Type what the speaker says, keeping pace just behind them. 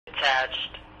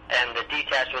detached, and the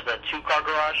detached was a two-car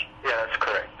garage? Yeah, that's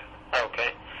correct.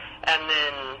 Okay. And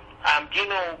then, do you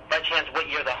know by chance what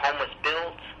year the home was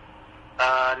built?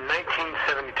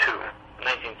 1972.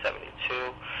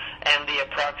 1972. And the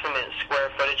approximate square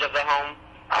footage of the home?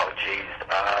 Oh, geez.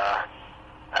 I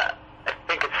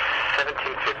think it's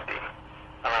 1750.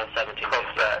 Around 1750. Close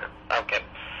to that. Okay.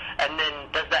 And then,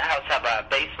 does that house have a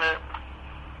basement?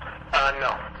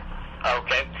 No.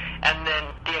 Okay. And then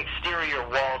the exterior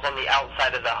walls on the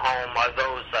outside of the home, are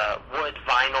those wood,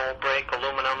 vinyl, brick,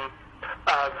 aluminum?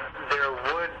 They're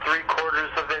wood,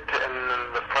 3/4 of it, and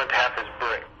then the front half is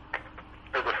brick.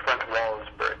 Or the front wall is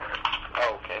brick.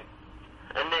 Okay.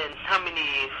 And then how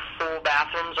many full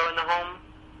bathrooms are in the home?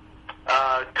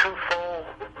 2 full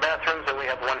bathrooms, and we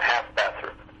have 1 half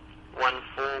bathroom. 1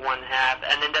 full, 1 half.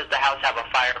 And then does the house have a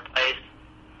fireplace?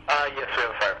 Yes, we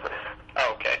have a fireplace.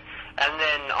 Okay. And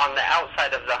then on the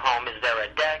outside of the home, is there a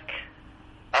deck?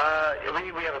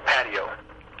 We have a patio.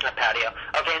 A patio.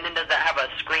 Okay, and then does that have a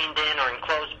screened-in or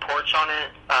enclosed porch on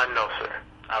it? No, sir.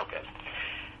 Okay.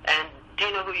 And do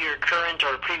you know who your current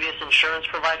or previous insurance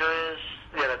provider is?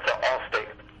 Yeah, that's Allstate.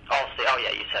 Allstate. Oh,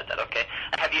 yeah, you said that. Okay.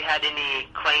 Have you had any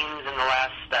claims in the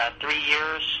last 3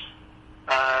 years?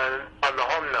 On the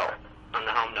home, no. On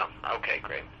the home, no. Okay,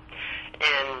 great.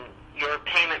 And your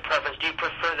payment preference, do you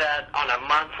prefer that on a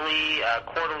monthly,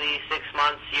 quarterly, 6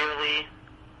 months, yearly?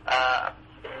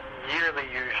 Yearly,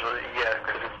 usually, yeah,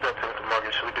 because it's built in with the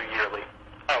mortgage, so we do yearly.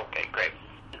 Okay, great.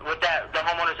 Would the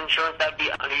homeowner's insurance, that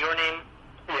be under your name?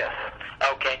 Yes.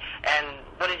 Okay. And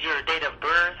what is your date of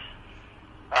birth?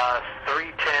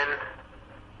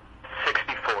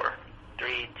 3/10/64.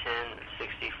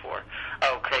 3/10/64.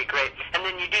 Okay, great. And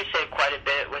then you do save quite a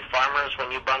bit with Farmers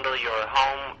when you bundle your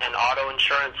home and auto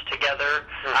insurance together.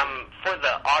 Mm-hmm. For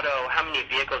the auto, how many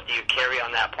vehicles do you carry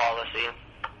on that policy?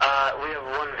 We have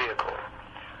 1 vehicle.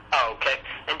 Oh, okay.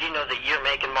 And do you know the year,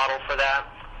 make, and model for that?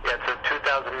 Yeah, it's a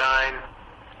 2009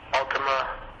 Altima,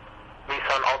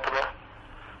 Nissan Altima.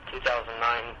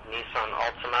 2009 Nissan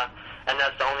Altima. And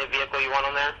that's the only vehicle you want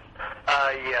on there?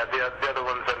 Yeah, the other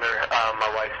one's under my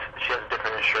wife. She has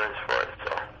different insurance for it,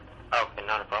 so. Okay,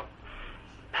 not a problem.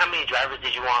 How many drivers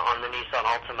did you want on the Nissan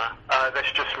Altima?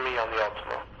 That's just me on the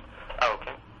Altima.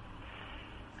 Okay.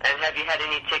 And have you had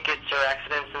any tickets or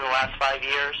accidents in the last 5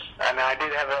 years? And I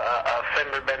did have a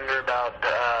fender bender about